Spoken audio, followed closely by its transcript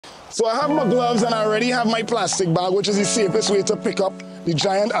So I have my gloves and I already have my plastic bag, which is the safest way to pick up the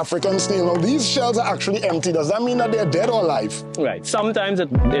giant African snail. Now, these shells are actually empty. Does that mean that they're dead or alive? Right. Sometimes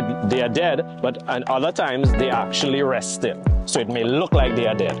they are dead, but and other times they are actually resting. So it may look like they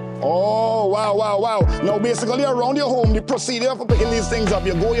are dead. Oh, wow, wow, wow. Now, basically, around your home, the procedure for picking these things up,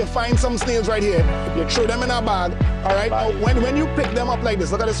 you go, you find some snails right here, you throw them in a bag, all right? Now, when you pick them up like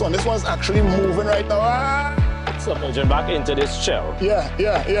this, look at this one. This one's actually moving right now. Ah! Submerging back into this shell. Yeah.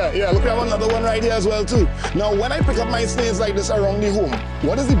 Look, we have another one right here as well, too. Now, when I pick up my snails like this around the home,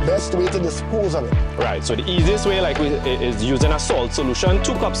 what is the best way to dispose of it? Right, so the easiest way is using a salt solution,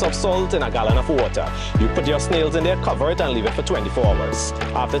 2 cups of salt in a gallon of water. You put your snails in there, cover it, and leave it for 24 hours.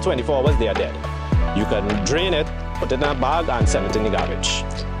 After 24 hours, they are dead. You can drain it, put it in a bag, and send it in the garbage.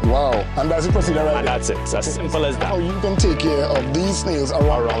 Wow, and that's the procedure right And there. that's it. It's as simple as that. How you can take care of these snails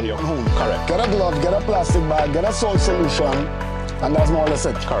around your home. Correct. Get a glove, get a plastic bag, get a salt solution, and that's more or less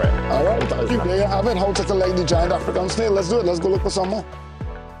it. Correct. All right, thank you. There you have it, how to collect the giant African snail. Let's do it. Let's go look for some more.